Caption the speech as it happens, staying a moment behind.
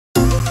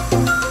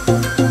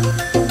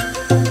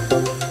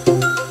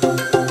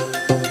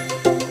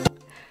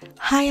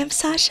am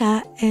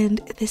Sasha, and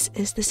this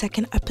is the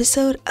second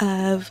episode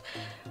of,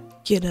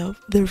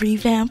 the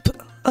revamp,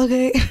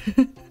 okay?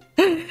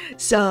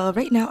 So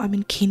right now I'm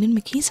in Kane and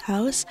Mickey's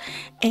house,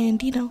 and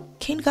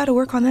Kane gotta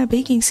work on that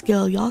baking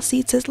skill. Y'all see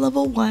it says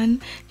level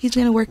 1. He's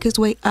gonna work his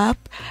way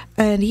up,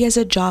 and he has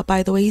a job,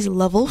 by the way. He's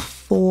level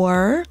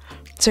 3.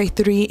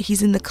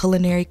 He's in the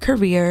culinary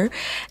career,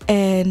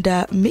 and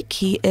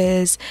Mickey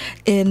is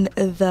in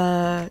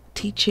the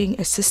teaching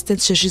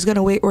assistant, so she's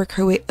gonna work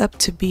her way up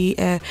to be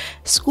a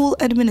school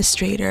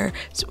administrator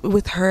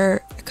with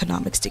her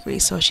economics degree.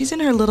 So she's in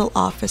her little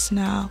office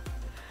now.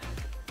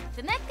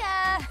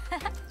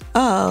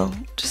 Oh,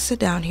 just sit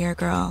down here,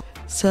 girl.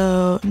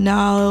 So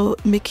now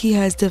Mickey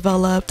has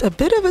developed a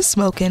bit of a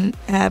smoking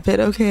habit,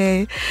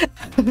 okay?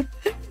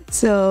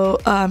 So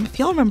if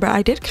y'all remember,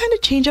 I did kind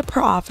of change up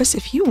her office.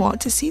 If you want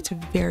to see, it's a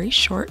very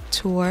short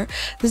tour.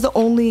 This is the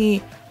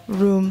only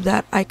room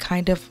that I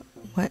kind of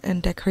went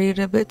and decorated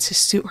a bit to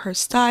suit her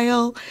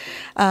style.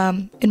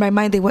 In my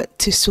mind, they went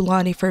to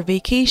Sulani for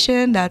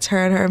vacation. That's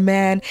her and her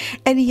man.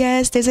 And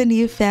yes, there's a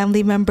new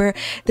family member.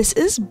 This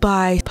is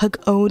by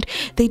Pug Owned.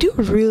 They do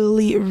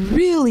really,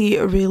 really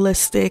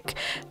realistic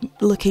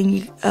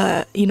looking,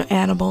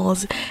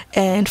 animals,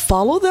 and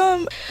follow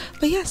them.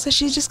 But yeah, so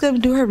she's just gonna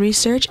do her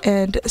research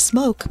and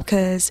smoke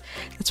because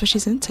that's what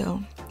she's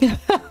into.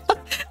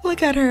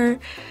 Look at her.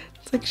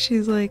 It's like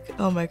she's like,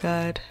 oh my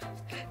god.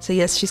 So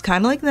yes, she's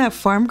kind of like that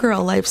farm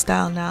girl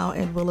lifestyle now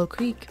in Willow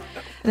Creek.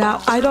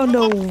 Now, I don't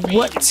know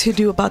what to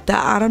do about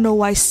that. I don't know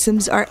why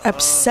Sims are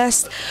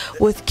obsessed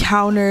with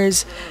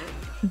counters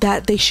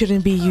that they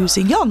shouldn't be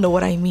using. Y'all know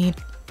what I mean.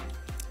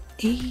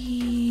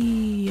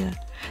 Hey,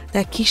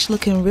 that quiche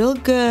looking real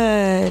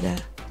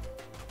good.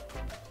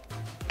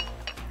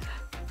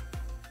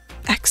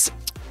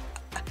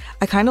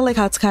 I kind of like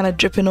how it's kind of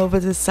dripping over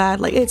the side.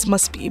 Like it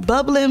must be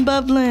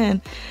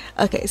bubbling.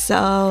 Okay,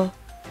 so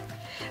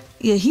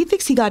yeah, he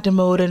thinks he got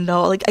demoted and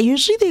all. Like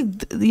usually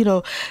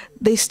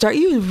they start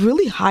you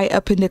really high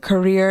up in the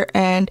career,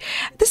 and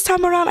this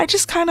time around I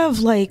just kind of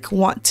like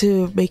want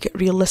to make it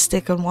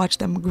realistic and watch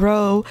them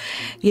grow,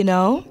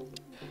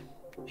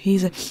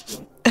 He's a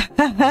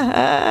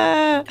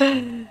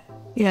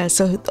yeah,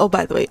 so oh,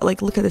 by the way,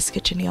 like look at this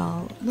kitchen,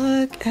 y'all.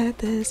 Look at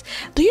this.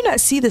 Do you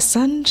not see the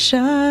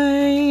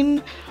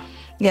sunshine?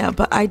 Yeah,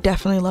 but I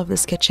definitely love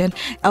this kitchen.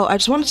 Oh, I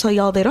just want to tell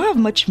y'all, they don't have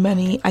much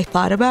money. I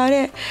thought about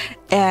it,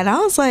 and I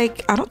was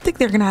like, I don't think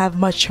they're gonna have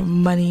much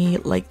money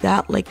like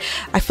that. Like,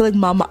 I feel like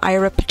Mama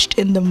Ira pitched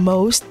in the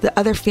most. The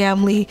other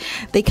family,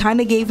 they kind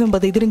of gave him,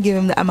 but they didn't give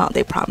him the amount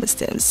they promised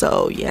him.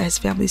 So yeah, his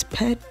family's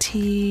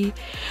petty.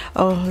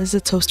 Oh, this is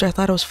a toaster. I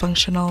thought it was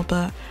functional,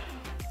 but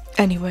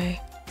anyway.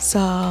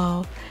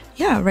 So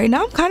yeah, right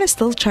now I'm kind of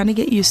still trying to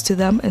get used to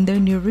them and their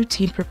new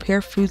routine.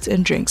 Prepare foods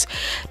and drinks.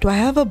 Do I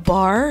have a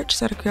bar?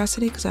 Just out of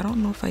curiosity, because I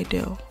don't know if I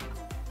do.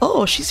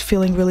 Oh, she's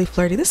feeling really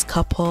flirty, this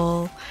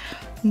couple.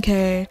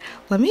 Okay,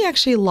 let me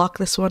actually lock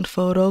this one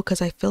photo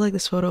because I feel like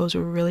this photo is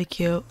really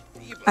cute.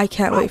 I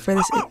can't wait for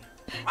this.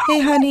 Hey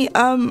honey,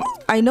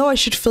 I know I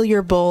should fill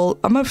your bowl.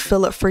 I'm gonna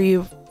fill it for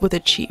you with a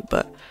cheat,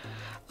 but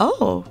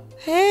oh,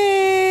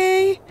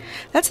 hey,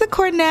 that's the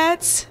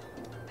cornets.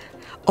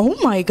 Oh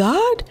my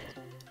god,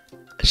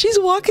 she's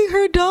walking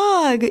her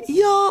dog.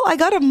 Y'all, I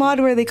got a mod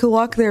where they could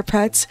walk their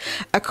pets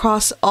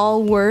across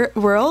all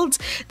worlds.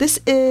 This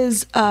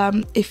is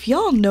if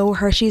y'all know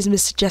her, she's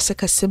Miss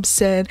Jessica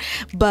Simpson,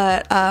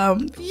 but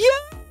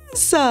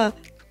yes, oh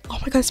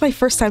my god, it's my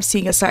first time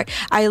seeing it. Sorry,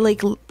 I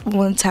like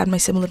once had my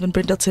sim live in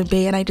Brindleton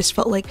Bay, and I just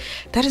felt like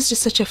that is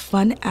just such a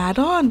fun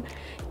add-on.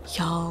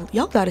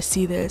 Y'all gotta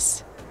see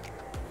this.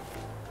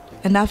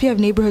 And now if you have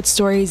neighborhood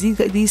stories,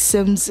 these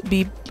sims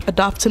be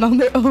adopted on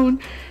their own.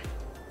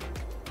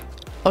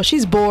 Oh,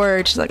 she's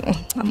bored. She's like,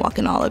 I'm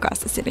walking all across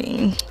the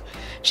city.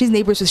 She's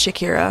neighbors with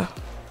Shakira.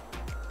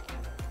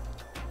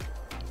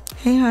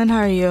 Hey hon, how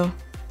are you?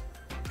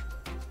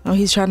 Oh,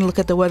 he's trying to look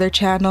at the weather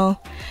channel.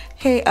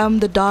 Hey,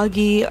 the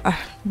doggy, I'm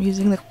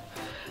using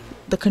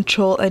the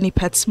control any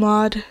pets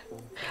mod.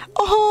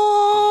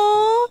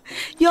 Oh,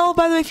 y'all,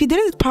 by the way, if you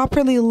didn't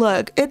properly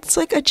look, it's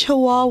like a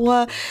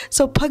chihuahua.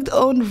 So Pug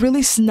Owned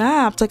really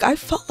snapped. Like I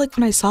felt like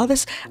when I saw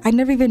this, I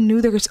never even knew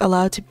there was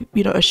allowed to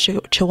be, a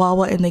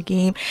chihuahua in the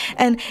game.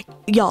 And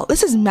y'all,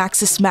 this is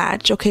Max's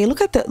match. Okay, look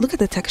at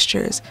the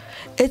textures.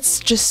 It's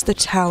just the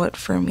talent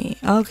for me.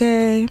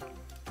 Okay.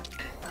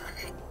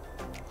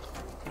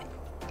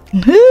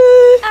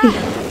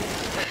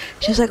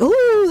 She was like,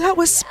 "Ooh, that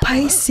was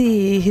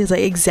spicy." He's like,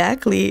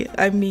 "Exactly.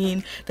 I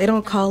mean, they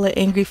don't call it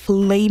angry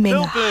flaming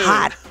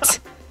hot."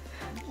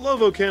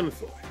 Lovo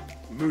Canathoy.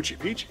 Moochie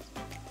Peachy.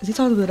 Is he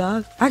talking to the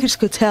dog? I just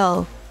could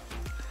tell.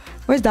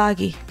 Where's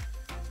Doggy?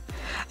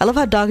 I love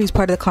how Doggy's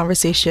part of the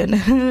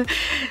conversation.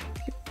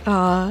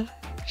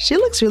 She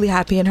looks really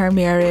happy in her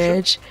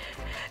marriage.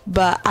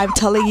 But I'm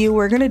telling you,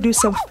 we're gonna do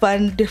some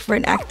fun,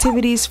 different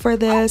activities for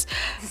this.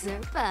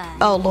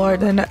 Oh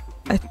Lord, and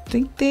I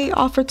think they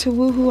offer to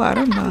woohoo. I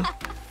don't know.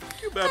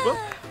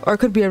 Or it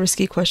could be a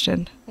risky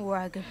question.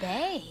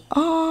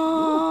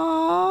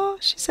 Oh,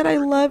 she said, I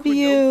love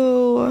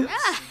you.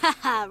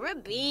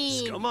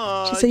 Come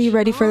on. She said, you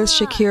ready for this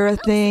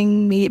Shakira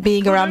thing? Me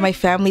being around my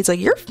family. It's like,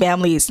 your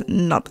family is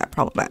not that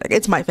problematic.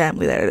 It's my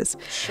family that is.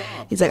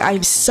 He's like,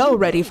 I'm so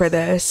ready for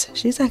this.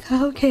 She's like,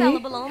 okay.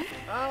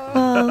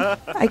 Well,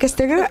 I guess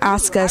they're gonna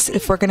ask us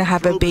if we're gonna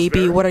have a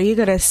baby. What are you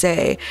gonna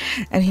say?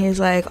 And he's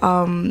like,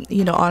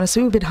 you know,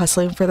 honestly, we've been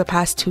hustling for the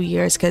past 2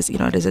 years because, you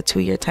know, it is a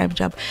 2-year time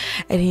jump.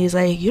 And he's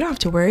like, you don't have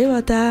to worry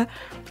about that.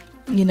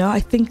 You know, I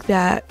think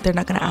that they're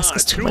not gonna ask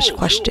us too much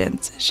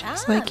questions.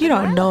 She's like, you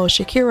don't know.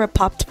 Shakira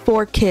popped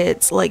 4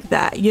 kids like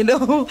that, you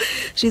know?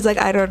 She's like,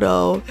 I don't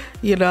know,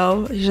 you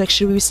know? She's like,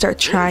 should we start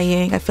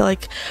trying? I feel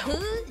like...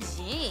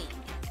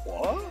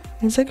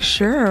 He's like,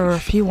 sure,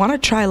 if you want to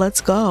try,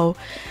 let's go.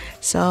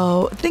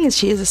 So the thing is,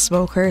 she is a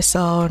smoker,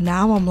 so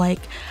now I'm like,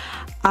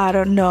 I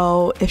don't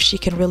know if she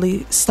can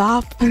really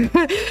stop.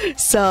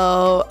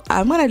 So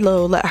I'm gonna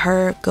let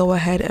her go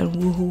ahead and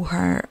woohoo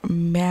her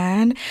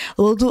man.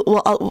 I'll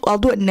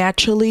do it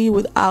naturally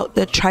without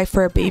the try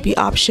for a baby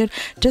option,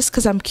 just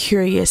because I'm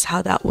curious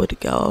how that would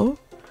go.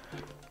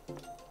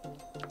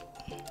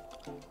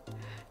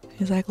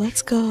 He's like,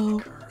 let's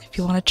go. If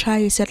you want to try,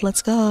 he said,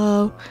 let's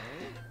go.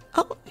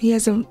 Oh, he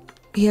has a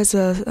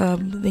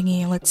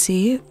thingy. Let's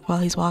see while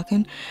he's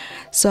walking.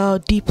 So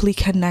deeply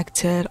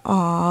connected.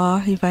 Aw,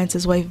 he finds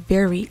his wife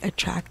very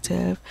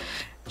attractive.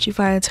 She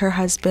finds her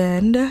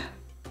husband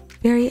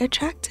very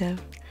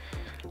attractive.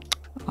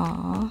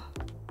 Aw,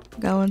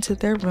 go into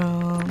their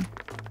room.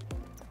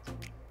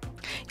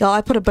 Y'all,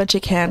 I put a bunch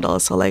of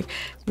candles, so like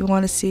you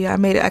want to see, I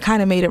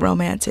kind of made it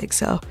romantic.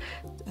 So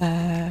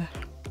yeah,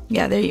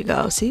 there you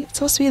go. See, it's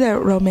supposed to be that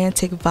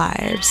romantic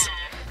vibes.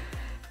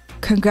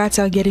 Congrats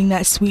on getting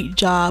that sweet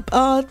job.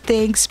 Oh,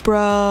 thanks,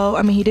 bro.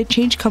 I mean, he did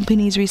change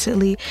companies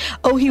recently.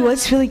 Oh, he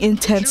was feeling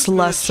intense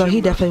lust, so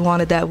he definitely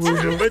wanted that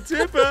woo-woo. They're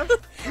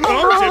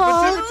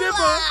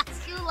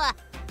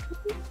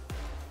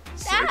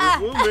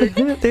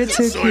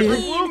too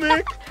cute.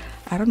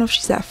 I don't know if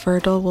she's that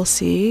fertile. We'll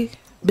see.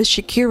 But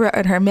Shakira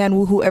and her man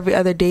woohoo every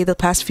other day the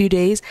past few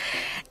days.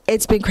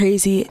 It's been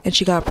crazy, and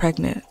she got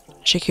pregnant.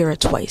 Shakira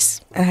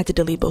twice, and I had to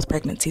delete both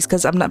pregnancies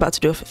because I'm not about to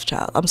do a 5th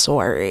child. I'm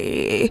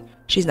sorry.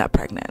 She's not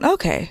pregnant.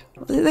 Okay,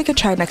 they can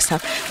try next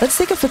time. Let's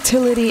take a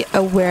fertility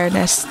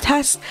awareness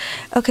test.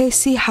 Okay,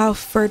 see how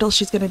fertile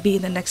she's gonna be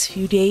in the next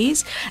few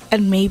days,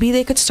 and maybe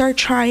they could start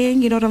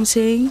trying. You know what I'm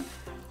saying?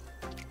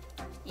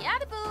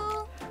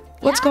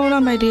 What's going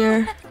on, my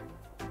dear?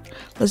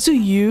 Let's do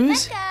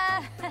use.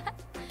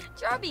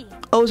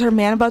 Oh, is her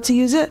man about to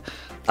use it?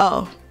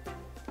 Oh,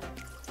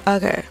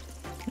 okay.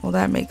 Well,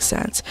 that makes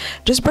sense.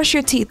 Just brush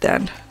your teeth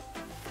then.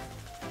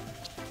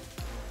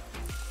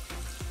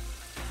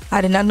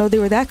 I did not know they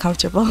were that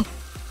comfortable.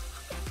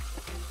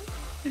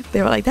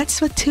 They were like, that's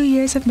what 2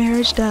 years of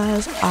marriage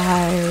does.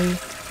 I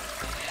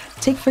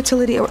take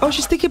fertility. Oh,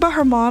 she's thinking about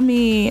her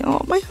mommy.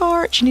 Oh, my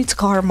heart. She needs to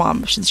call her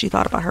mom since she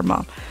thought about her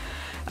mom.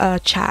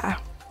 Chat.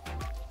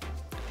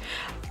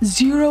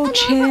 0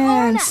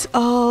 chance.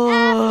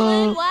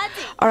 Oh.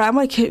 Alright, I'm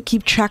gonna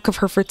keep track of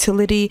her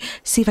fertility,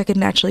 see if I can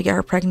naturally get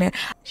her pregnant.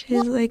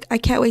 She's like, I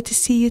can't wait to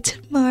see you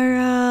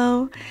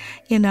tomorrow,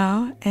 you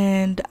know.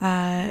 And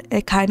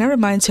it kind of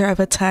reminds her of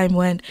a time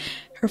when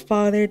her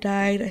father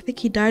died. I think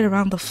he died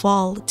around the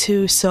fall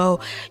too. So,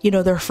 you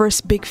know, their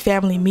first big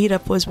family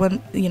meetup was when,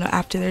 you know,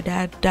 after their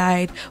dad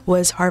died,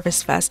 was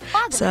Harvest Fest.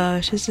 So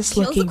she's just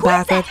looking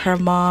back at her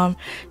mom.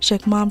 She's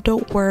like, Mom,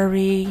 don't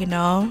worry, you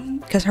know,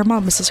 because her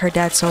mom misses her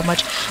dad so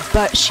much.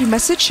 But she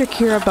messaged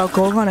Shakira about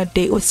going on a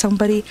date with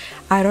somebody.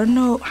 I don't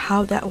know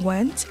how that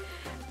went.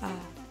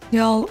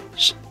 Y'all,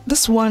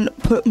 this one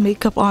put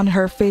makeup on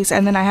her face,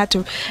 and then I had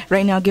to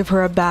right now give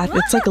her a bath.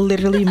 It's like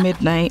literally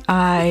midnight.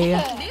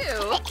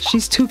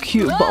 She's too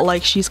cute, but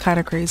like she's kind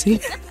of crazy.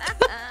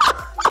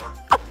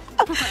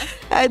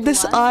 At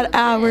this odd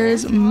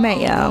hours,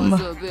 ma'am.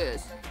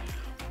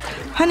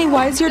 Honey,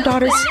 why is your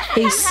daughter's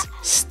face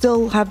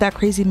still have that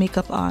crazy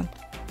makeup on?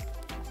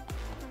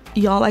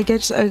 Y'all, I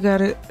guess I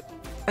got it.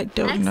 I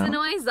don't know.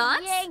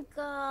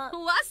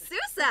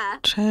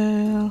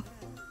 Chill.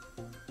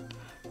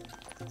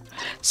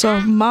 So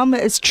Mama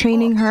is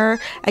training her.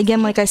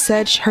 Again, like I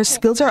said, her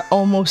skills are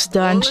almost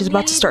done. She's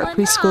about to start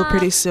preschool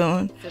pretty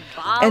soon.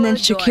 And then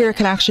Shakira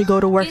can actually go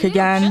to work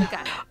again.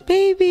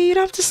 Baby, you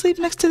don't have to sleep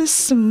next to the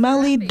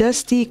smelly,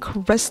 dusty,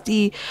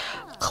 crusty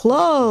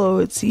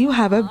clothes. You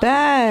have a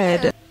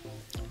bed.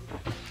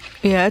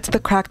 Yeah, it's the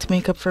cracked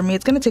makeup for me.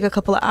 It's gonna take a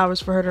couple of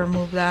hours for her to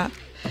remove that.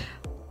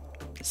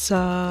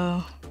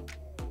 So,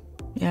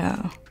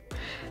 yeah.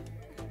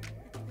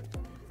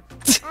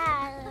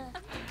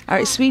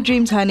 Alright, sweet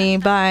dreams, honey.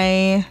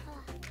 Bye.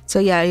 So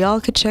yeah,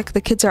 y'all could check.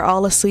 The kids are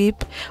all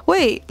asleep.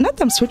 Wait, not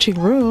them switching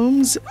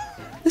rooms.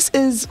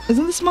 Isn't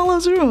this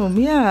Molo's room?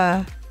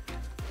 Yeah.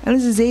 And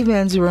this is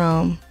Zavan's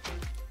room.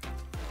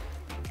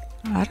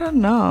 I don't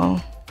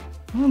know.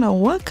 I don't know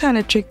what kind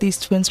of trick these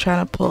twins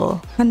trying to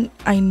pull. And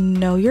I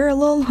know you're a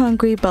little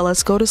hungry, but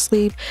let's go to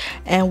sleep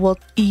and we'll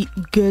eat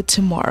good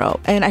tomorrow.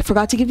 And I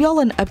forgot to give y'all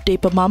an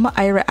update, but Mama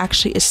Ira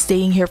actually is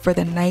staying here for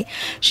the night.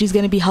 She's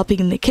going to be helping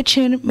in the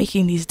kitchen,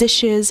 making these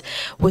dishes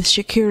with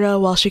Shakira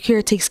while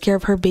Shakira takes care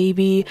of her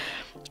baby.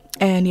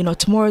 And you know,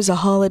 tomorrow's a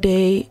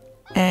holiday,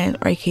 and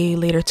or aka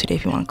later today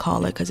if you want to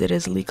call it, because it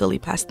is legally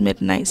past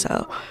midnight.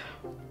 So,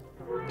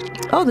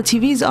 oh, the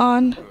TV's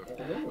on.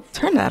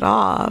 Turn that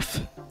off.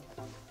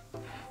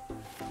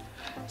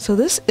 So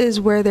this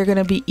is where they're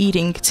gonna be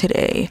eating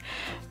today.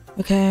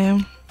 Okay,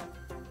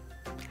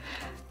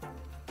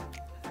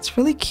 it's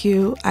really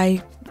cute.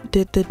 I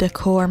did the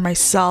decor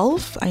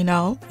myself. I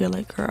know you're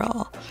like,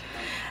 girl.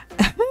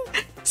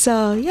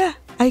 So yeah,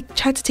 I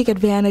tried to take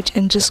advantage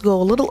and just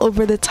go a little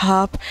over the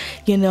top.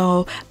 You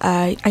know,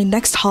 I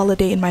next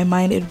holiday in my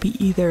mind, it'd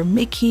be either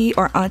Mickey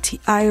or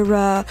Auntie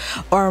Ira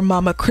or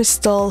Mama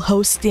Crystal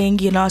hosting,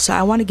 you know. So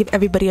I want to give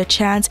everybody a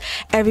chance.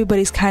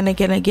 Everybody's kind of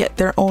gonna get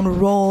their own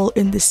role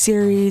in the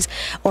series,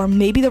 or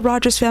maybe the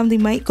Rogers family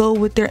might go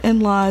with their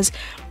in-laws,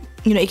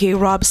 you know, aka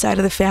Rob's side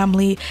of the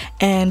family,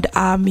 and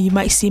you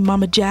might see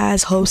Mama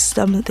Jazz host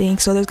something.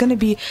 So there's gonna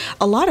be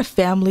a lot of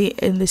family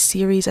in this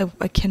series.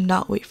 I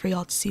cannot wait for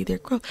y'all to see their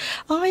growth.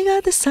 Oh my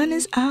god, the sun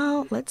is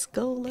out. Let's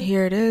go.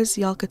 Here it is.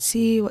 Y'all could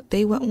see what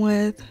they went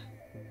with.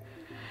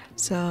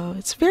 So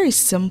it's very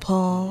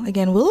simple.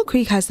 Again, Willow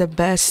Creek has the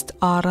best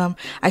autumn.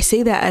 I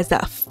say that as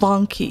that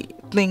funky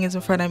thing is in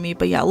front of me,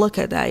 but yeah, look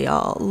at that,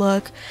 y'all.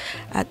 Look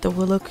at the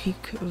Willow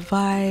Creek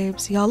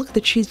vibes, y'all. Look at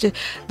the trees, just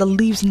the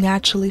leaves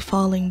naturally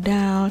falling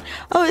down.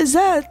 Oh, is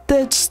that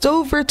the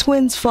Stover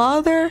twins'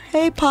 father?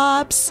 Hey,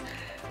 Pops.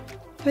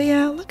 But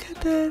yeah, look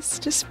at this,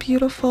 just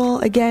beautiful.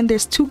 Again,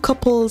 there's two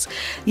couples,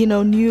 you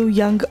know, new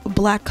young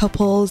black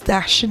couples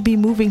that should be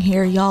moving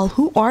here, y'all.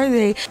 Who are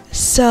they?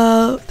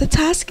 So the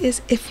task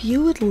is, if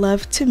you would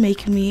love to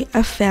make me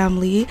a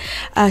family,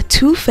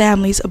 two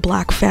families, a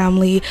black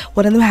family,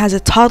 one of them has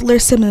a toddler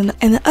sim and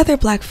the other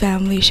black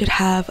family should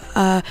have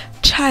a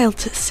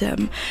child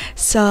sim.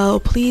 So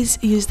please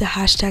use the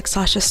hashtag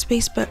Sasha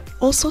Space, but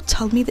also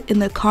tell me in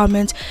the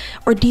comments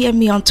or DM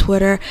me on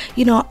Twitter.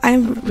 You know, I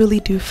really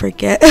do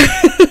forget.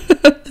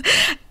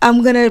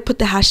 I'm gonna put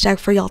the hashtag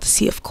for y'all to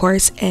see, of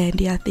course.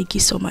 And yeah, thank you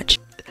so much.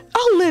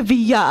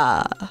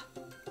 Olivia,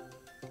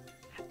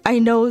 I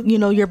know, you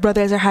know, your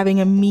brothers are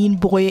having a mean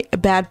boy, a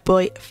bad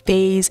boy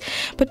phase,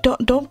 but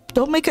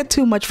don't make it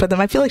too much for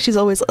them. I feel like she's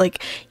always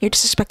like, you're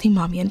disrespecting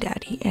mommy and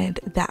daddy, and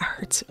that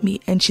hurts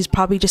me. And she's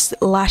probably just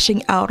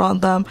lashing out on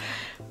them.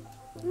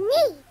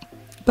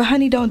 But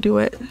honey, don't do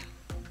it.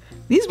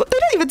 They're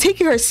not even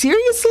taking her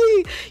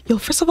seriously. Yo,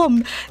 first of all,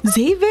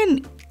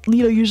 Zaven,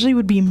 you know, usually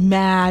would be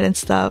mad and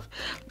stuff.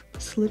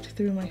 Slipped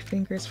through my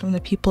fingers from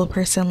the people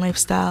person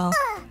lifestyle.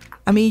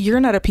 I mean,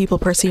 you're not a people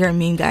person, you're a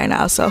mean guy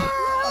now, so.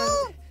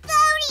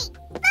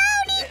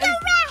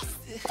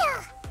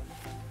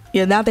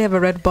 Yeah, now they have a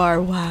red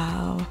bar.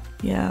 Wow.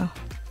 Yeah.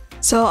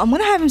 So I'm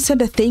gonna have him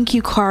send a thank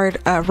you card,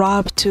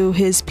 Rob, to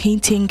his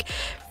painting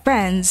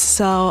friends.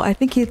 So I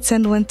think he'd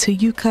send one to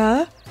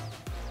Yuka.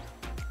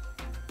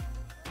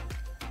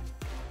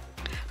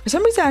 For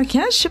some reason, I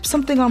can't ship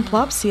something on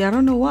Plopsy. I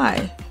don't know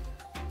why.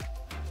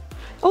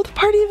 Oh, the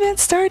party event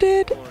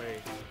started.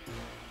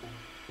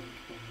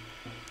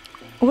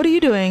 What are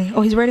you doing?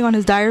 Oh, he's writing on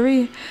his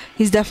diary.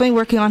 He's definitely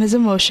working on his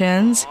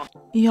emotions.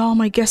 Y'all,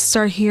 my guests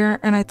are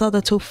here, and I thought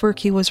the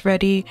tofurkey was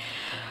ready.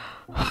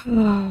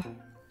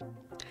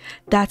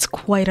 That's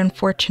quite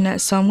unfortunate.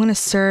 So I'm gonna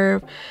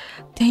serve.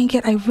 Dang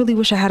it, I really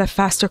wish I had a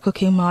faster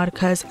cooking mod,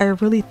 because I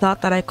really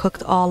thought that I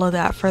cooked all of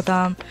that for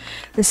them.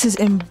 This is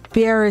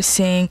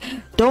embarrassing.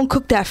 Don't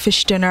cook that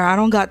fish dinner. I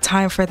don't got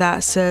time for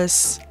that,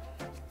 sis.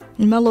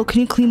 Mello,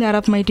 can you clean that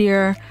up, my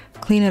dear?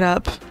 Clean it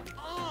up.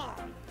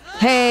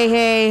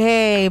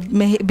 Hey,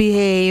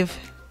 behave.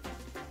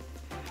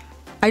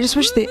 I just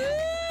wish they...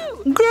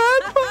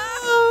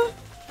 Grandma!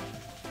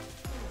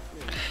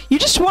 You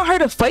just want her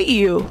to fight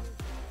you.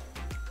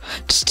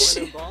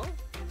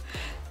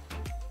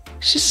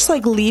 She's just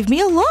like, leave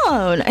me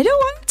alone. I don't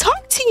want to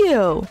talk to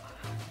you.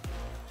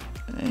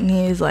 And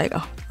he's like,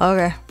 oh,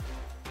 okay,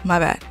 my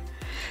bad.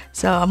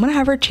 So I'm gonna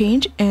have her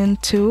change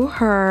into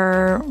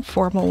her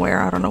formal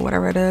wear. I don't know,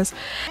 whatever it is.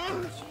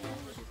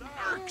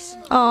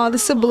 Oh, the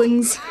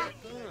siblings.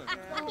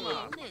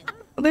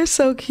 They're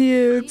so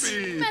cute.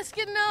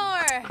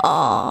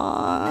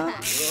 Aww.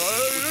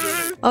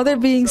 Oh, they're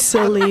being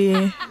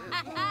silly.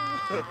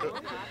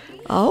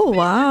 Oh,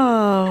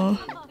 wow.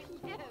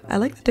 I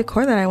like the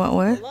decor that I went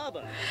with.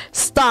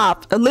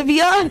 Stop,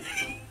 Olivia.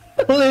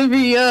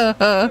 Olivia,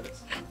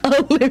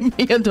 don't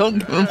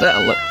give him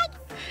that look.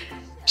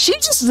 She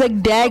just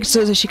like dagged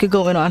so that she could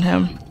go in on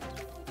him.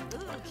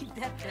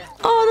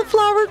 Oh, the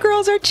flower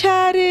girls are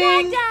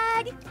chatting.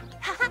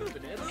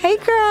 Hey,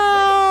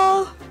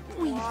 girl.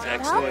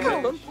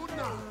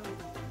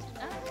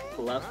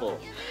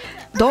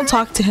 Don't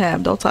talk to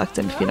him. Don't talk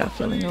to him if you're not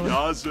feeling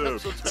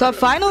it. So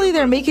finally,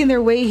 they're making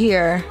their way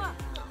here.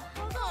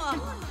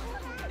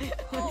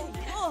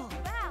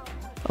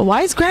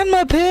 Why is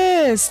Grandma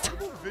pissed?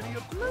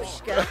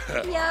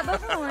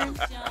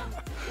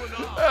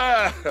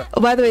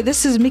 Oh, by the way,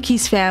 this is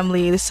Mickey's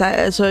family.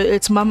 So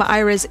it's Mama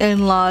Ira's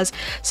in-laws.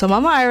 So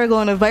Mama Ira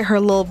going to invite her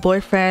little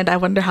boyfriend. I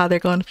wonder how they're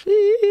going to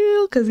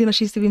feel, because you know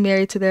she used to be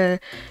married to their,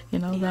 you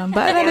know, them.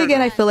 But then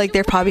again, I feel like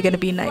they're probably going to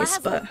be nice.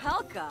 But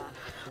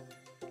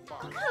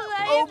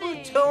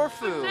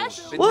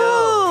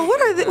whoa,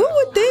 what are they? What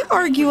would they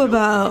argue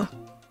about?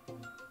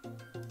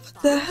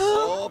 What the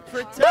hell?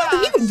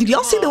 Did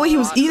y'all see the way he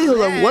was eating? He was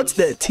like, what's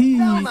that tea?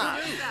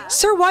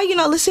 Sir, why are you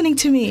not listening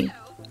to me?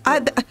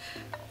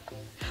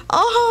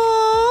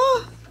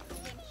 Oh,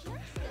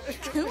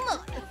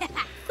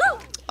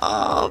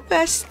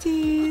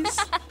 besties,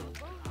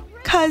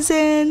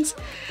 cousins,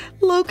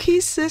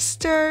 low-key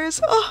sisters.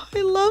 Oh,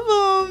 I love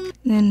them.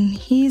 And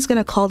he's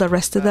gonna call the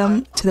rest of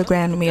them to the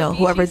grand meal,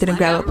 whoever didn't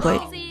grab a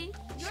plate.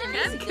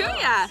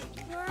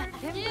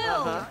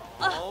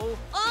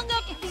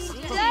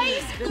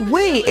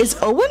 Wait, is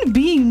Owen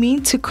being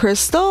mean to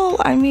Crystal?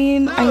 I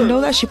mean, I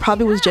know that she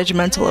probably was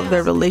judgmental of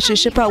their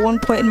relationship at one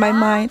point in my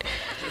mind.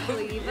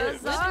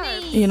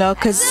 You know,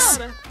 because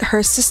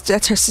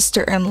that's her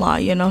sister-in-law,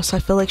 you know, so I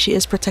feel like she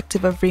is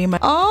protective of Rima.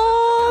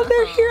 Oh,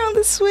 they're here on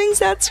the swings,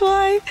 that's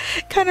why.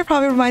 Kind of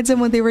probably reminds them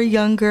when they were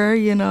younger,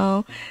 you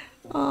know.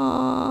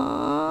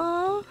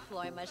 Aww.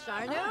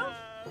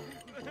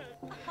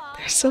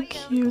 They're so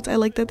cute. I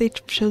like that they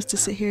chose to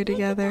sit here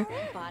together.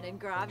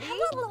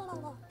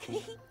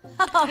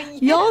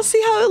 Y'all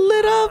see how it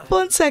lit up?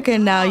 1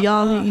 second now.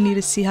 Y'all, you need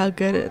to see how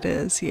good it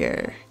is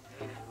here.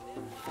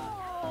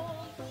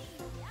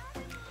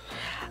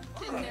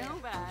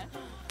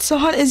 So,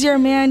 hon, is your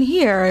man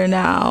here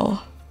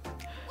now?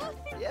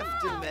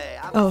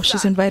 Oh,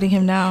 she's inviting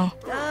him now.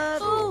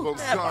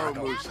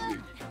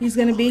 He's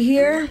gonna be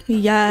here?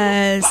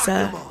 Yes.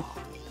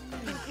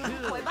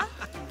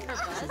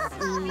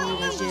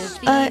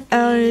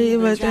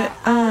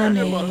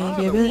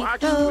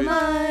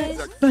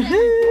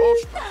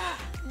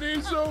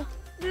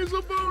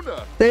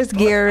 There's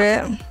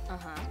Garrett.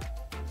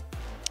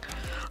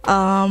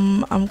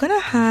 I'm gonna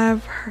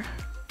have her.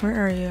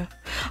 Where are you?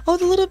 Oh,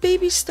 the little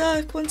baby's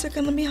stuck. 1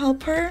 second, let me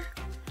help her.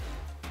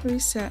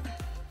 Reset.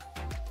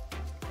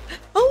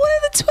 Oh, one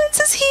of the twins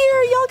is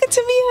here. Y'all get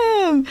to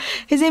meet him.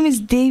 His name is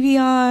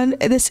Davion.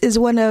 This is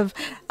one of,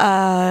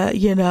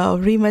 you know,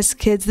 Rima's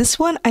kids. This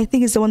one, I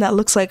think, is the one that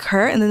looks like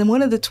her. And then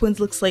one of the twins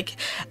looks like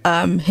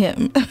him,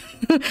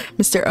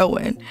 Mr.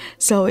 Owen.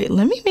 So wait,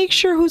 let me make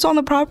sure who's on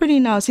the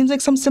property now. It seems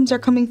like some Sims are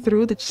coming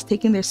through. They're just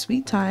taking their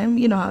sweet time.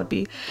 You know how it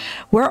be.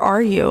 Where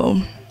are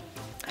you?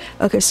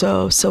 Okay,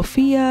 so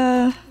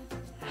Sophia,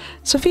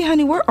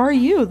 honey, where are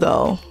you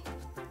though?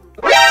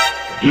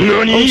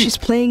 Oh, she's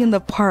playing in the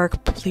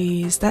park.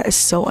 Please, that is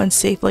so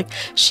unsafe. Like,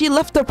 she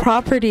left the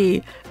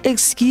property.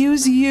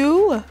 Excuse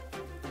you?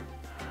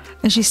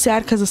 And she's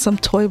sad because of some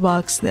toy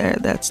box there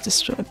that's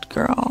destroyed.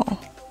 Girl.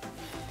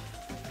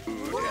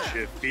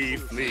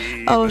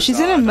 Oh, she's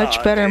in a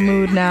much better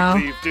mood now.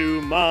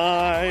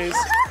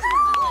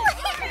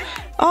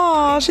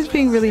 Oh, she's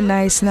being really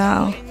nice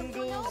now.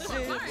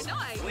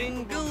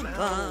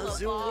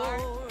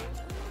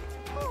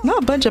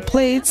 Not a bunch of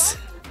plates.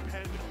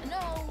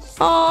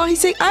 Oh, he's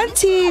saying,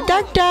 Auntie,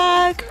 duck.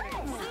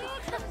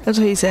 That's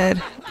what he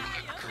said.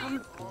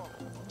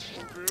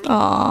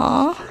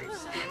 Aw.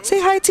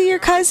 Say hi to your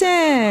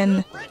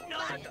cousin.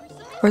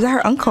 Or is that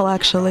her uncle,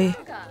 actually?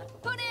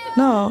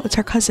 No, it's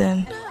her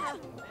cousin.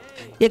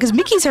 Yeah, because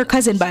Mickey's her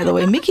cousin, by the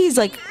way. Mickey's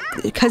like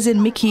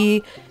cousin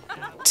Mickey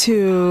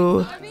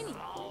to...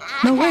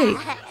 No, wait.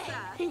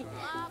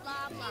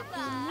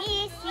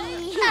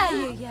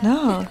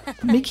 No,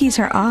 Mickey's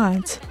her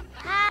aunt.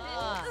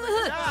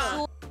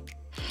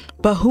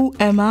 But who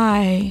am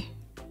I?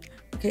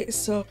 Okay,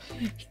 so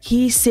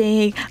he's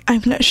saying,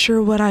 I'm not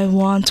sure what I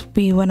want to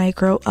be when I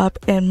grow up,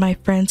 and my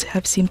friends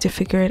have seemed to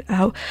figure it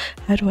out.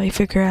 How do I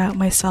figure it out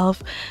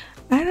myself?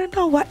 I don't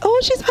know what. Oh,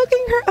 she's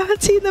hugging her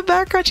auntie in the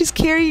background. She's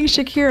carrying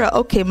Shakira.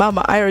 Okay,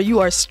 Mama Ira, you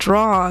are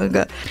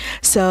strong.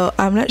 So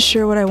I'm not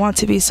sure what I want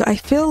to be. So I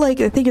feel like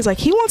the thing is, like,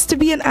 he wants to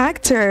be an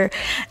actor,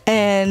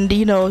 and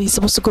you know, he's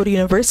supposed to go to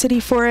university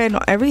for it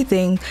and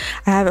everything.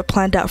 I have it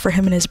planned out for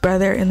him and his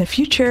brother in the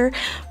future,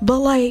 but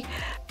like,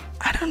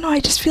 I don't know, I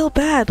just feel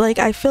bad. Like,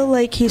 I feel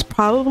like he's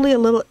probably a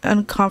little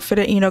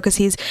unconfident, you know, because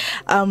he's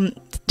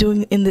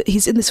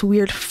he's in this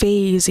weird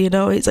phase, you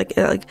know. He's like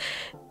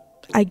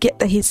I get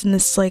that he's in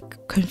this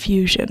like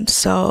confusion.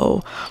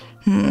 So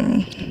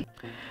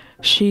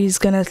she's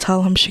gonna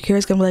tell him,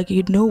 Shakira's gonna be like,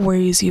 you no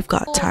worries, you've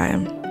got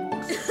time.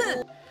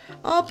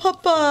 Oh,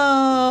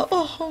 Papa.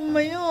 Oh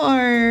my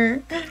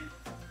God. I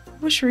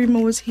wish Rima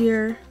was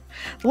here.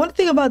 The one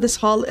thing about this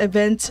whole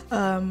event,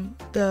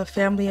 the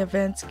family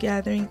event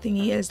gathering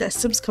thingy, is that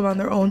Sims come on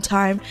their own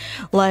time.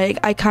 Like,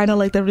 I kind of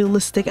like the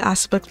realistic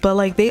aspect, but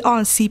like, they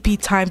on CP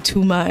time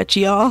too much,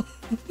 y'all.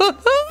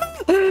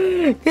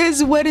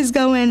 Here's what is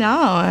going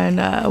on.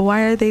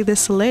 Why are they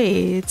this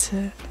late?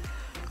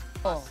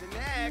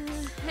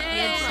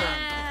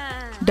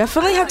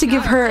 Definitely have to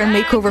give her a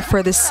makeover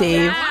for the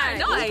save.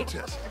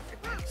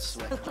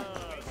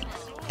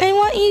 I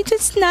want you to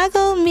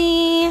snuggle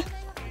me.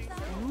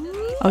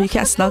 Oh, you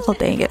can't snuggle,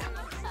 dang it.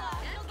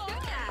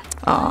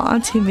 Aw,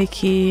 Auntie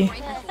Mickey.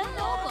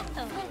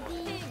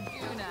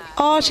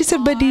 Oh, she said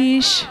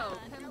Badish.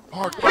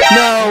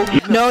 No,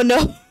 no,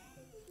 no.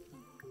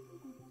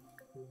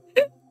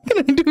 Can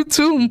I do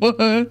too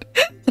much?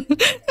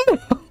 No.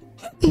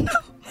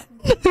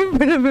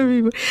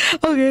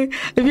 Okay,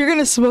 if you're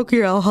gonna smoke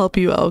here, I'll help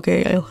you out,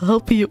 okay? I'll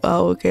help you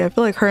out, okay? I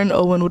feel like her and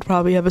Owen would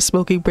probably have a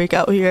smoking break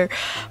out here.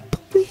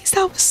 Please,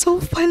 that was so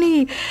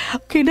funny.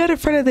 Okay, not in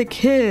front of the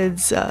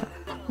kids.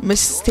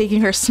 Miss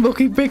taking her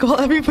smoking break while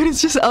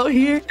everybody's just out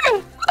here.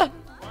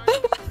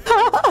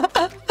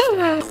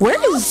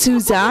 Where is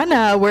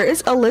Susanna? Where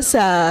is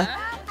Alyssa?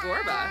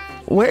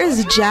 Where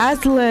is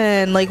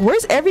Jaslyn? Like,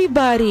 where's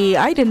everybody?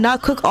 I did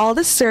not cook all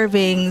the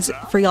servings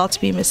for y'all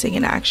to be missing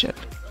in action.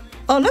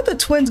 Oh, not the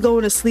twins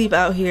going to sleep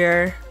out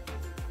here.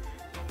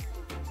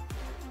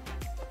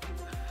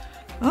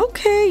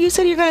 Okay, you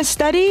said you're gonna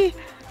study?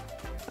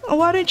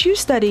 Why don't you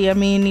study? I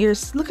mean,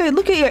 look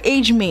at your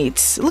age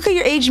mates. Look at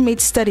your age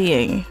mates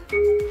studying.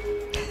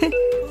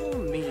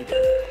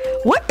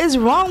 What is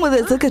wrong with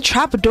it? It's like a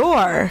trap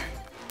door.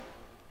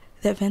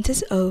 The event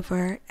is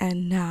over,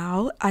 and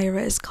now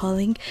Ira is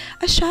calling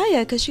Ashaya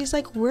because she's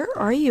like, where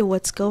are you?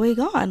 What's going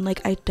on? Like,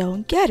 I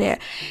don't get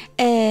it.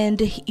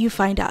 And you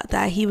find out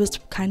that he was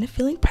kind of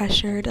feeling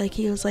pressured. Like,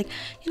 he was like,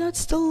 you know, it's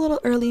still a little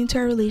early into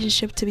our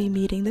relationship to be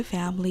meeting the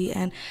family,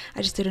 and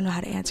I just didn't know how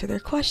to answer their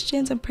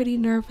questions. I'm pretty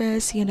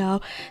nervous, you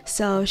know.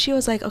 So she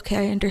was like,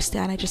 okay, I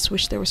understand. I just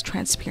wish there was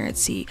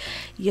transparency,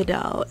 you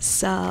know.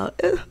 So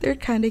they're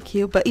kind of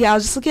cute. But yeah, I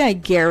was just looking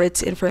at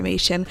Garrett's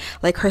information,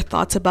 like her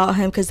thoughts about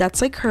him, because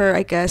that's like her,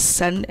 I guess,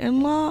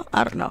 son-in-law.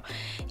 I don't know.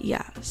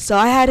 Yeah, so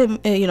I had him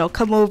you know,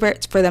 come over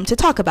for them to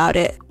talk about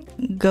it.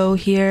 Go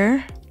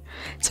here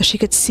so she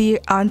could see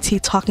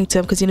Auntie talking to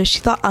him, because, you know, she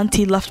thought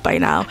Auntie left by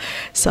now,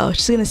 so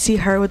she's gonna see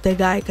her with the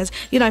guy, because,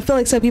 you know, I feel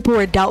like some people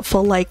were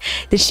doubtful, like,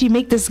 did she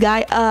make this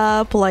guy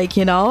up, like,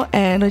 you know.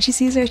 And when she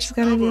sees her, she's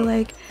gonna be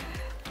like,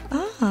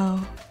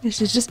 oh, and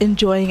she's just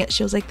enjoying it.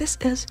 She was like, this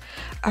is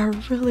a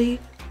really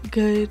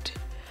good,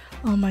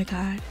 oh my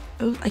god,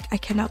 I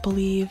cannot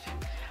believe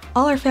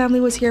all our family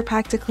was here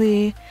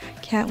practically.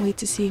 Can't wait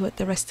to see what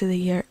the rest of the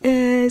year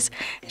is.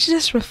 She's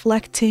just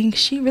reflecting.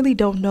 She really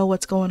don't know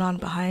what's going on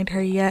behind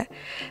her yet.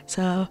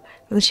 So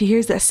when she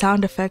hears that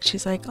sound effect,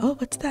 she's like, oh,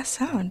 what's that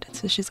sound?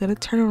 So she's gonna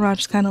turn around.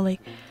 She's kind of like,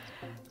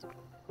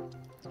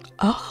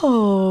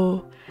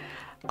 oh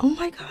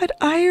my god,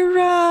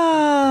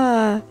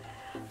 Ira.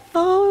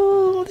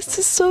 Oh, this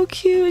is so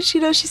cute. You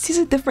know, she sees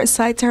a different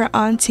side to her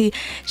auntie.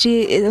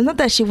 Not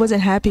that she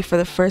wasn't happy for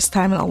the first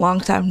time in a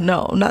long time.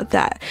 No, not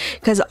that.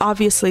 Because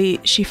obviously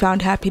she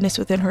found happiness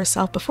within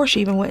herself before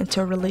she even went into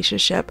a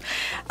relationship.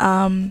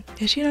 And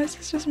you know,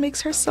 this just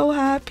makes her so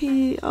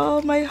happy.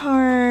 Oh, my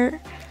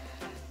heart.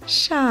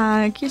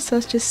 Shaq, you're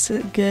such just a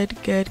good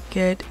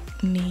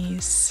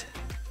niece.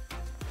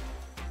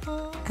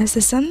 As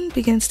the sun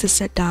begins to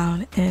set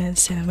down in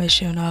Cinema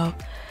Shuno,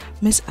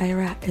 Miss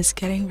Ira is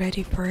getting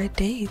ready for a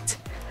date.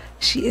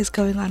 She is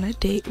going on a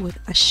date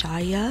with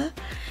Ashaya,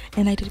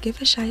 and I did give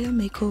Ashaya a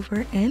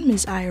makeover and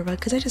Miss Ira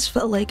because I just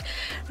felt like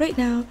right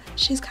now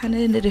she's kind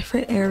of in a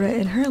different era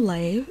in her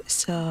life.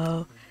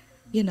 So,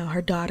 you know,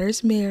 her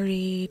daughter's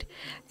married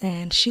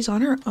and she's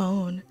on her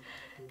own.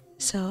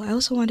 So I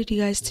also wanted you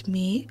guys to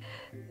meet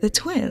the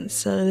twins.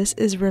 So this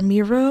is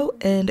Ramiro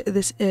and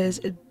this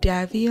is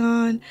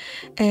Davion,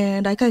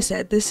 and like I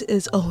said, this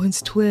is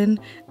Owen's twin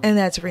and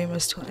that's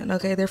Rima's twin.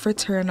 Okay, they're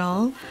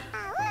fraternal.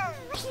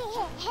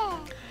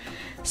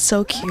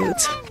 So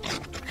cute.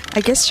 I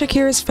guess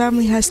Shakira's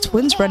family has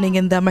twins running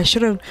in them. I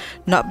should have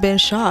not been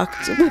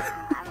shocked.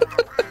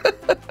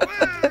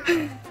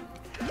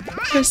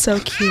 They're so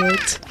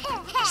cute.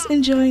 Just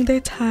enjoying their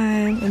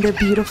time in their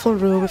beautiful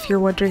room. If you're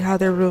wondering how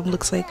their room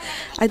looks like,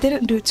 I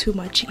didn't do too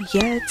much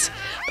yet,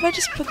 but I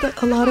just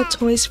put a lot of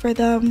toys for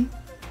them.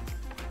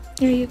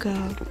 There you go.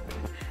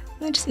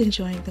 They're just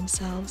enjoying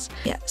themselves.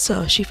 Yeah,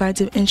 so she finds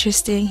him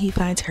interesting, he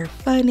finds her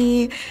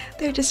funny.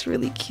 They're just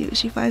really cute.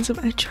 She finds him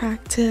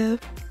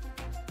attractive.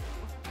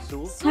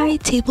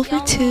 Alright, table for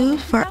two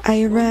for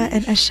Ira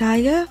and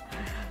Ashaya.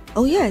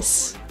 Oh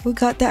yes, we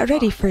got that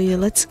ready for you.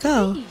 Let's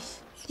go.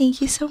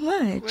 Thank you so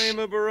much.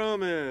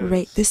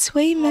 Right this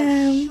way,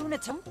 ma'am.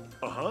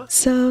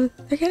 So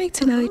they're getting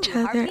to know each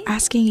other,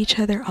 asking each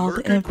other all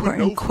the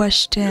important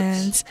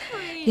questions.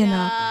 You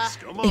know,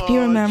 if you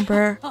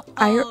remember,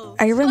 Ira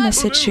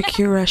messaged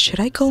Shakira, should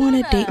I go on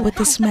a date with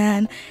this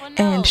man?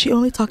 And she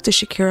only talked to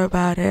Shakira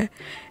about it.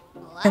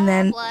 And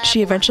then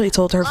she eventually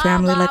told her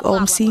family, like, oh,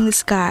 I'm seeing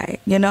this guy,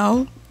 you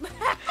know?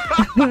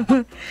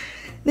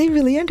 They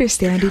really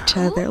understand each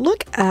other.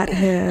 Look at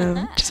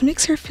him. Just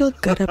makes her feel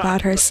good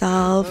about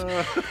herself.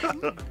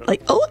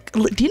 Like, oh,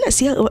 look, do you not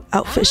see what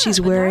outfit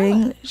she's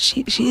wearing?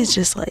 She is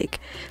just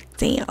like,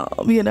 damn,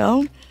 you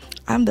know?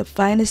 I'm the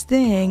finest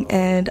thing.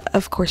 And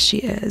of course she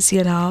is,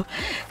 you know?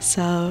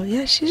 So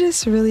yeah, she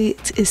just really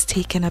is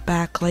taken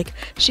aback. Like,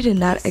 she did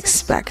not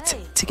expect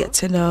to get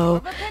to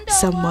know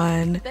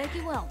someone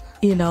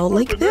you know,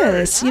 like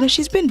this. You know,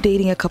 she's been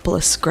dating a couple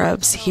of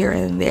scrubs here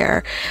and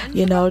there,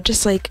 you know,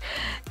 just like,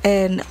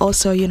 and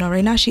also, you know,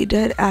 right now she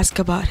did ask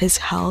about his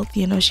health.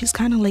 You know, she's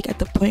kind of like at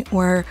the point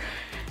where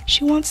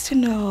she wants to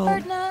know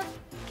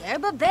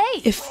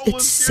if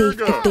it's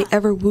safe if they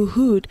ever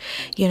woohooed,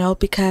 you know,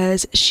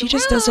 because she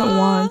just doesn't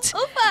want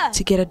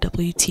to get a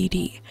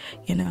WTD,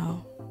 you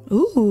know.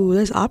 Ooh,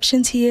 there's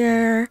options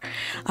here.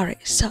 All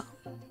right, so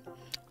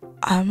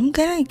I'm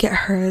gonna get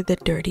her the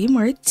dirty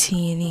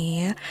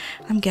martini.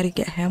 I'm gonna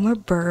get him a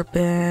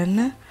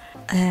bourbon.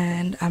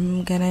 And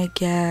I'm gonna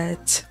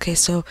get, okay,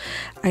 so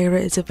Ira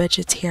is a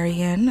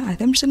vegetarian. I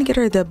think I'm just gonna get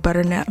her the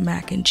butternut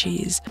mac and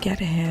cheese. Get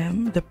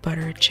him the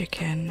butter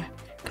chicken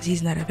because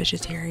he's not a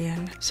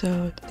vegetarian.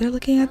 So they're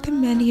looking at the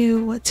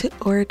menu, what to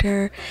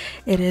order.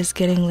 It is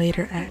getting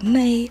later at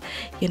night.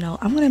 You know,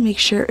 I'm gonna make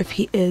sure if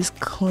he is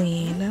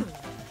clean.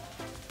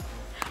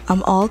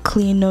 I'm all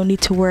clean, no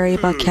need to worry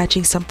about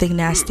catching something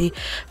nasty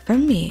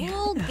from me.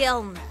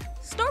 Yana?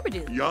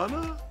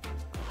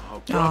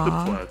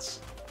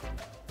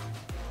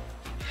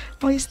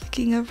 Always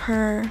thinking of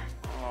her.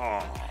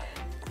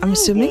 I'm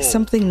assuming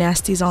something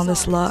nasty's on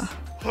this lot.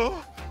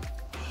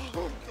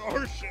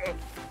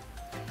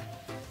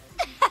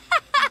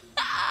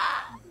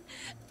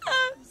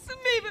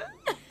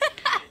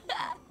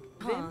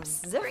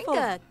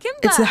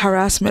 It's the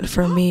harassment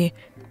for me.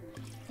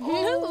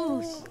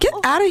 Get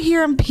out of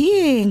here, I'm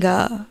peeing.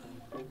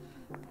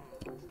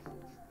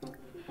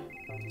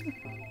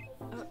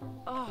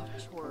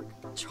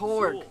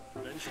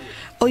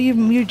 Oh,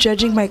 you're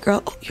judging my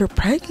girl. Oh, you're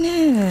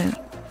pregnant.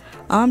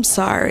 I'm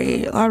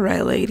sorry. All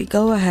right, lady,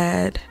 go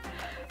ahead.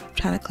 I'm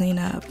trying to clean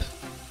up.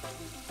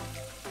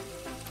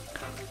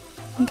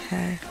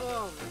 Okay.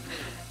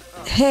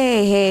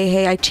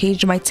 Hey, I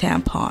changed my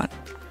tampon.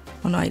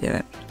 Oh no, I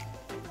didn't.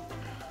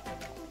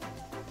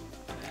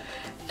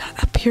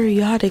 Not a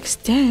periodic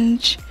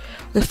stench.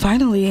 But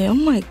finally, oh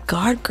my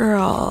god,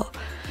 girl.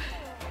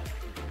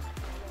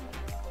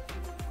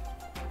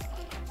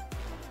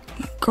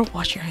 Girl,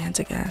 wash your hands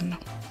again.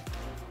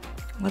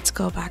 Let's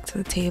go back to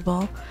the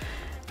table.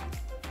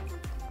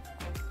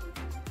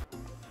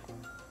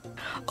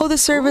 Oh, the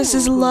service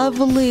is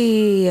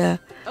lovely.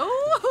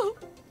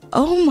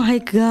 Oh my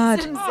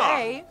god.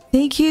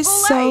 Thank you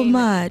so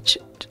much.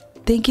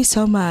 Thank you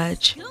so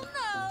much.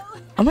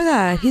 Oh my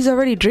god, he's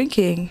already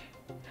drinking.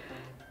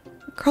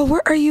 Girl,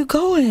 where are you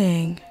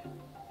going?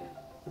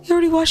 You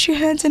already washed your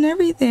hands and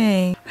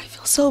everything. I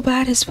feel so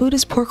bad. His food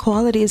is poor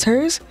quality. Is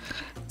hers?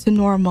 It's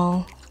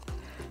normal.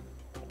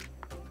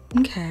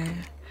 Okay,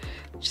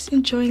 just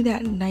enjoying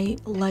that night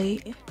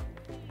light,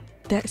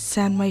 that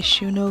San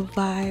Myshuno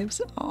vibes.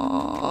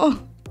 Oh.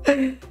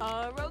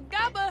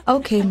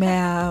 Okay,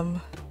 ma'am.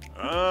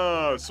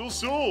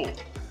 So.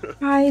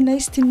 Hi,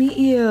 nice to meet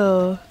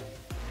you.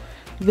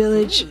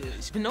 Village.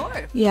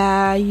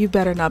 Yeah, you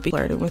better not be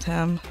flirting with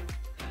him.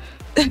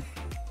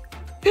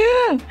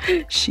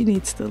 She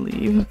needs to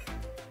leave.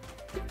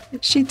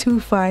 She too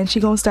fine.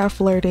 She gonna start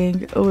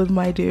flirting with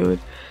my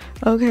dude.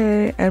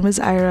 Okay, and Miss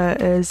Ira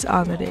is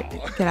on the date.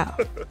 Get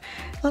out.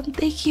 Well,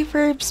 thank you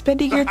for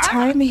spending your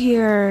time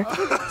here.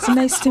 It's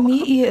nice to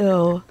meet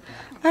you.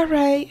 All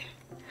right.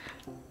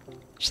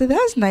 She said,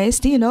 that's nice.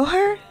 Do you know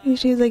her? And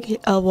she's like,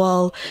 oh,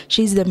 well,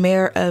 she's the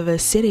mayor of a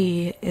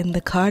city in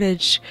the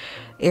cottage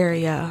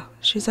area.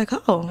 She's like,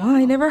 oh, well,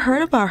 I never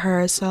heard about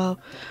her. So,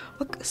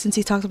 since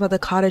he talks about the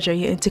cottage, are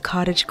you into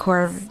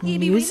cottagecore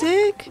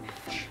music?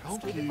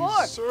 Chunky,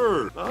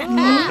 sir.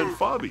 And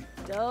Fabi.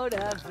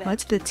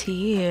 What's the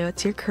tea?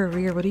 What's your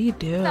career? What do you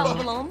do?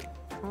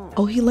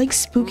 Oh, he likes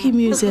spooky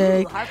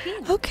music.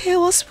 Okay,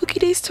 well, spooky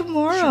day's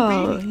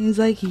tomorrow. He's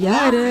like,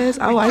 yeah, it is.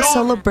 Oh, I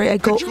celebrate. I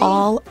go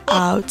all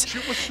out.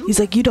 He's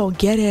like, you don't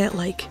get it.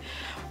 Like,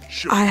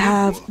 I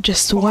have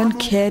just one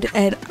kid,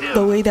 and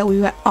the way that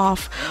we went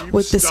off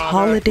with this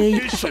holiday,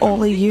 if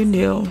only you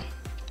knew.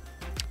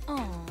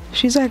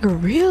 She's like,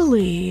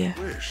 really?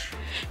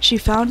 She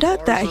found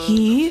out that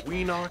he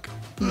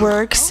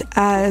works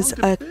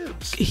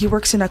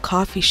in a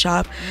coffee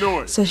shop.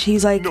 So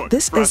she's like,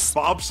 this is,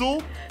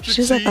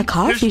 she's like, a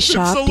coffee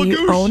shop, do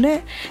you own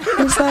it?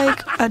 He's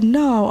like,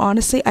 no,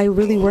 honestly, I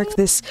really worked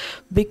this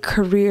big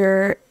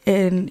career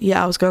in,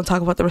 yeah, I was gonna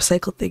talk about the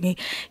recycle thingy,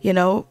 you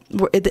know,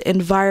 the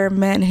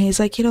environment. And he's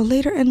like, you know,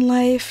 later in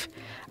life,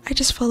 I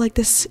just felt like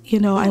this, you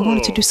know, I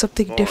wanted to do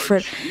something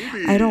different.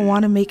 I don't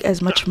want to make as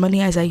much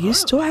money as I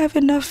used to. I have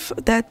enough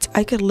that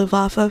I could live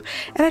off of.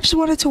 And I just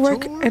wanted to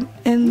work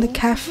in the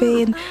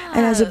cafe and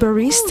as a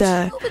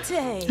barista.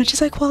 And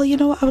she's like, well, you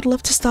know what? I would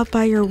love to stop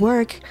by your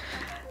work.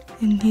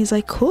 And he's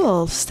like,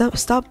 cool,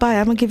 stop by.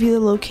 I'm going to give you the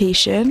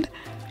location.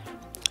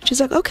 She's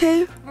like,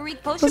 okay.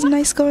 It was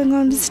nice going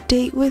on this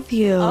date with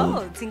you.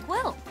 Oh,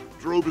 Tinkwell.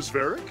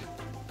 Drobisveric?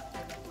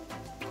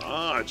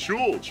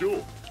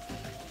 Chul.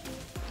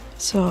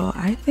 So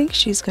I think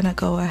she's gonna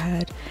go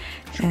ahead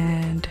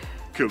and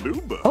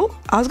Kaluba. oh,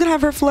 I was gonna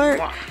have her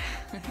flirt.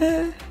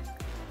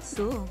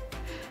 So.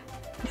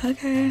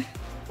 Okay.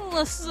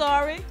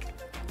 Sorry.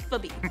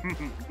 Fabi.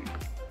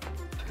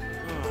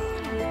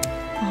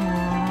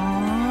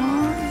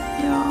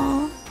 Aww, y'all.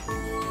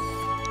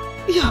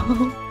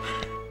 Yo.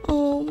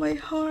 Oh, my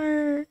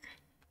heart.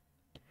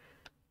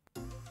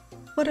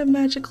 What a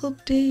magical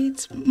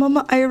date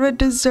Mama Ira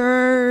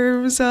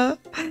deserves. Oh.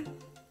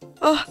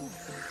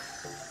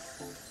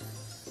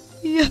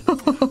 Yo.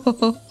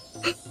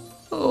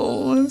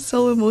 Oh, I'm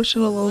so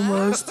emotional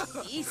almost.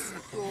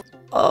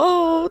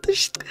 Oh,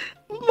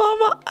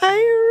 Mama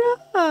Ira.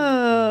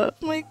 Oh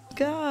my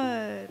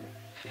god.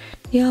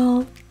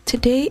 Y'all,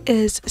 today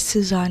is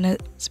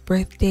Susanna's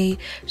birthday.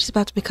 She's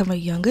about to become a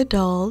young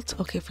adult.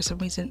 Okay, for some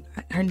reason,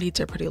 her needs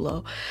are pretty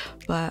low.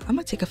 But I'm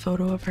gonna take a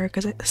photo of her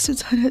because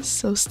Susanna is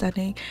so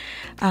stunning.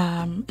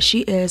 She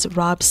is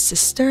Rob's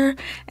sister,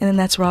 and then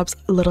that's Rob's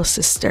little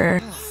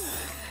sister.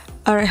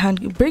 Alright, hon,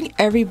 bring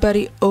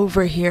everybody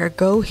over here.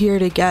 Go here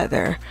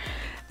together.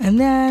 And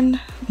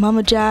then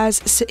Mama Jazz,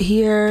 sit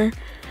here.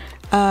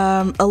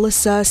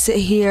 Alyssa, sit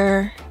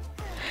here.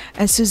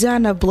 And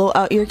Susanna, blow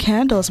out your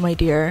candles, my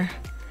dear.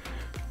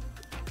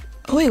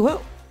 Oh, wait,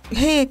 what?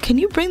 Hey, can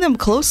you bring them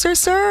closer,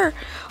 sir?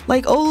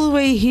 Like all the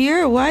way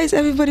here? Why is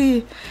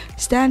everybody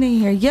standing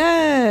here?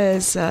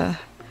 Yes.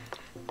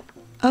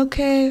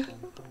 Okay.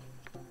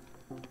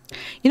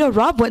 You know,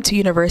 Rob went to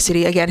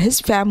university. Again, his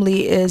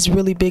family is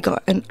really big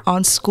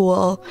on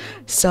school,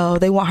 so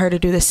they want her to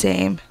do the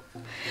same.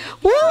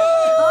 Woo!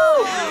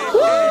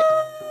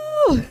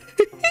 Woo!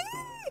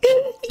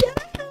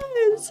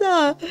 Yes!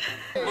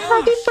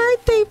 Happy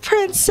birthday,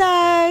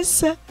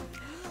 princess!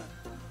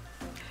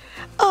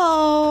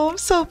 Oh, I'm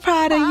so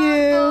proud of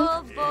you.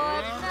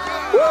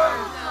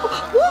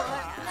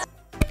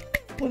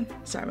 Woo!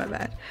 Sorry, my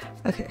bad.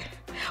 Okay.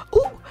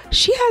 Ooh,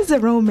 she has a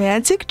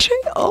romantic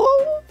trait.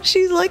 Oh,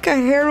 she's like a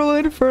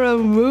heroine for a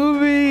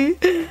movie.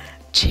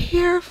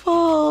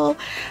 Cheerful.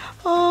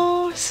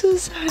 Oh,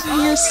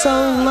 Susanna, you're so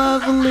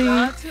lovely.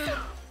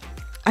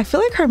 I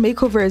feel like her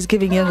makeover is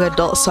giving young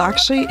adult, so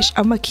actually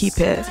I'm gonna keep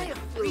it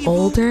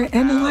older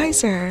and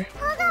wiser.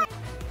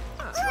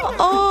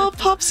 Oh,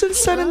 Pops and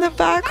Son in the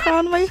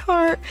background, my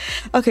heart.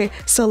 Okay,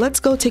 so let's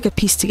go take a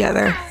piece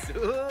together.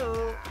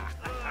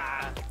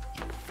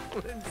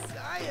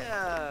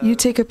 You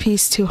take a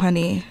piece too,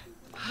 honey.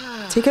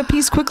 Take a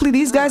piece quickly.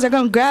 These guys are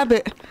gonna grab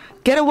it.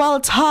 Get it while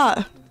it's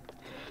hot.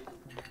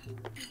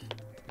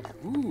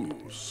 Ooh,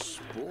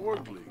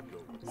 sportly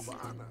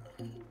Gobana.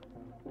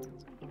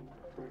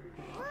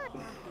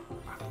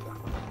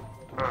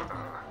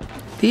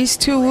 These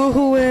two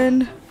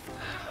woohooing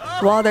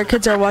while their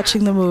kids are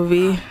watching the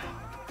movie.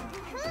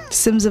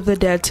 Sims of the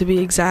Dead, to be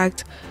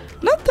exact.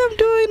 Not them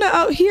doing it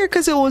out here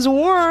because it was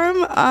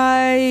warm.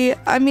 I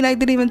mean, I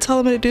didn't even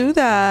tell them to do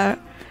that.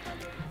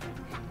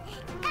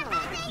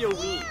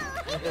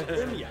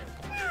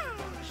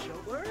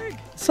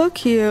 So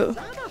cute.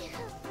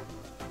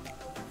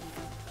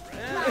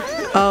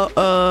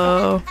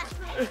 Uh-oh.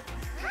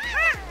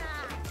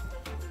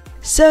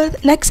 So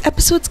the next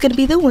episode's gonna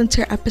be the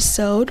winter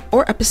episode,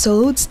 or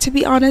episodes, to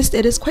be honest.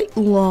 It is quite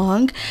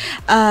long,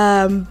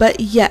 but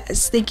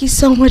yes, thank you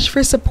so much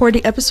for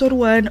supporting episode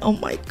 1. Oh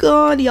my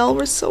god, y'all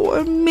were so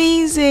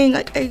amazing.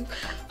 Like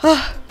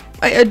I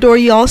adore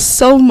y'all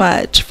so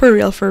much, for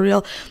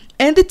real.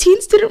 And the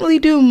teens didn't really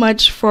do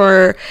much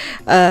for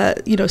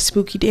you know,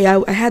 spooky day.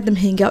 I had them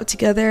hang out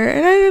together,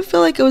 and I didn't feel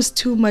like it was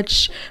too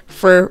much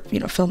for, you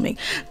know, filming.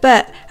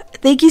 But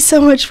thank you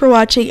so much for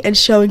watching and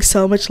showing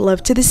so much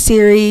love to the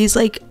series.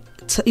 Like,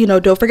 you know,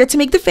 don't forget to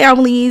make the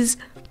families.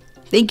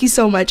 Thank you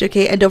so much,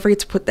 okay? And don't forget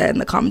to put that in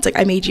the comments, like,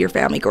 I made you your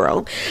family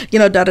girl, you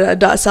know,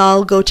 So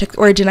I'll go check the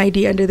origin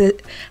ID under the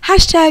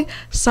hashtag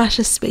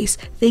Sasha Space.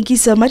 Thank you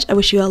so much. I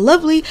wish you a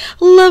lovely,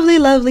 lovely,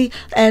 lovely,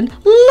 and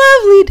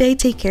lovely day.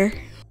 Take care.